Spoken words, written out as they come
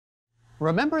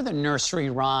Remember the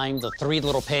nursery rhyme, The Three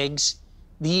Little Pigs?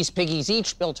 These piggies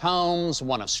each built homes,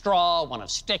 one of straw, one of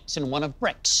sticks, and one of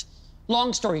bricks.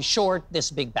 Long story short,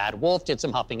 this big bad wolf did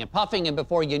some huffing and puffing, and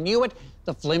before you knew it,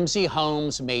 the flimsy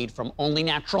homes made from only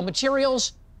natural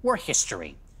materials were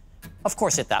history. Of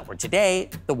course, if that were today,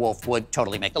 the wolf would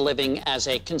totally make a living as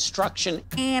a construction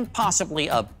and possibly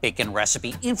a bacon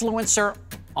recipe influencer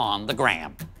on the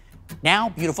gram. Now,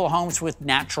 beautiful homes with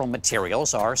natural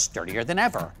materials are sturdier than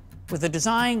ever, with the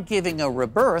design giving a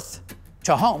rebirth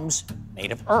to homes made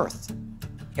of earth.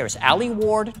 Here's Alie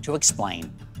Ward to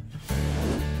explain.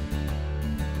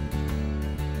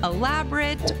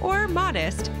 Elaborate or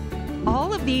modest,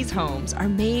 all of these homes are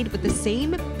made with the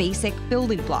same basic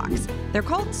building blocks. They're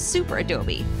called super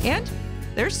Adobe, and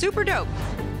they're super dope.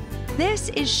 This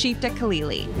is Shifta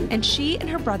Khalili, and she and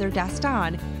her brother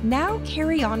Dastan now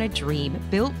carry on a dream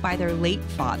built by their late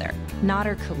father,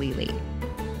 Nader Khalili.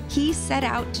 He set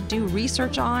out to do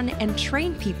research on and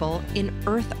train people in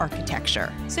earth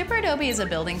architecture. Super Adobe is a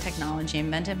building technology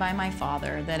invented by my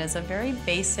father that is a very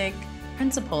basic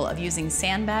principle of using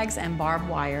sandbags and barbed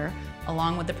wire,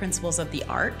 along with the principles of the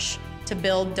arch, to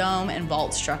build dome and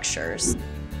vault structures.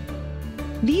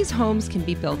 These homes can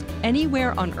be built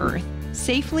anywhere on Earth,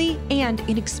 safely and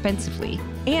inexpensively,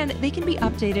 and they can be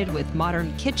updated with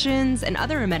modern kitchens and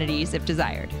other amenities if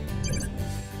desired.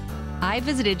 I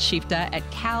visited Shifta at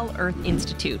Cal Earth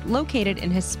Institute, located in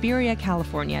Hesperia,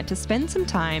 California, to spend some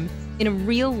time in a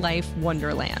real-life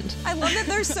wonderland. I love that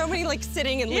there's so many like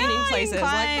sitting and leaning places.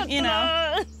 Climb, like, you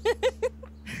know.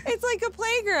 It's like a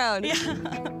playground.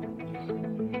 Yeah.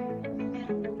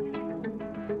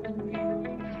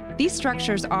 These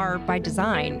structures are, by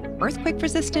design,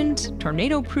 earthquake-resistant,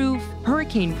 tornado-proof,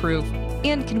 hurricane-proof,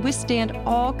 and can withstand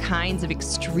all kinds of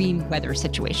extreme weather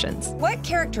situations. What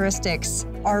characteristics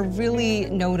are really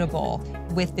notable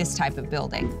with this type of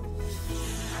building?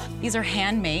 These are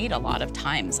handmade a lot of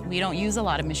times. We don't use a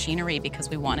lot of machinery because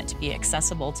we want it to be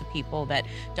accessible to people that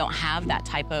don't have that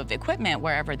type of equipment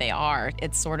wherever they are.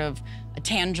 It's sort of a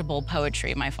tangible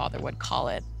poetry, my father would call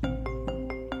it.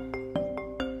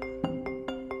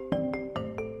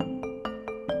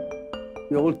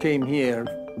 We all came here,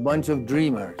 a bunch of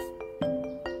dreamers,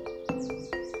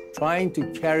 trying to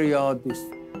carry out this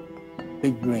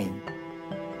big dream.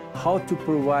 How to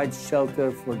provide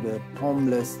shelter for the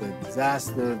homeless, the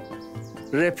disaster,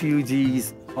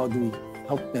 refugees. How do we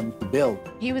help them to build?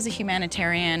 He was a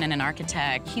humanitarian and an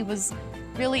architect. He was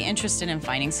really interested in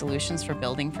finding solutions for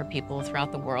building for people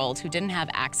throughout the world who didn't have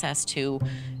access to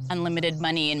unlimited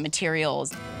money and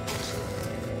materials.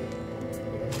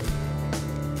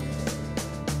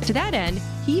 To that end,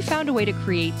 he found a way to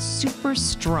create super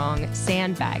strong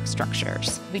sandbag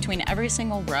structures. Between every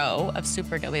single row of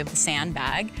Super Adobe of the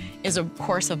sandbag is a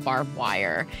course of barbed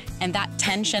wire. And that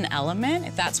tension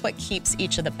element, that's what keeps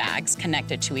each of the bags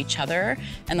connected to each other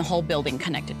and the whole building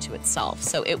connected to itself.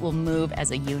 So it will move as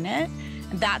a unit.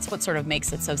 And that's what sort of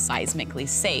makes it so seismically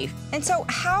safe. And so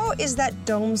how is that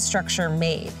dome structure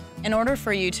made? In order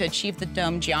for you to achieve the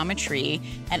dome geometry,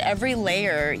 at every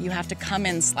layer, you have to come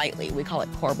in slightly. We call it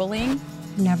corbelling.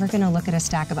 I'm never gonna look at a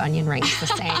stack of onion rings the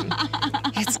same.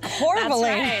 It's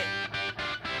corbelling. That's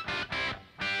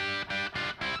right.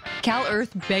 Cal Earth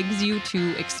begs you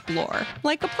to explore,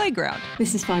 like a playground.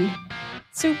 This is fun.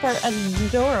 Super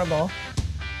adorable.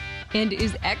 And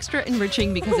is extra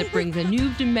enriching because it brings a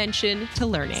new dimension to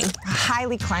learning.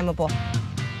 Highly climbable.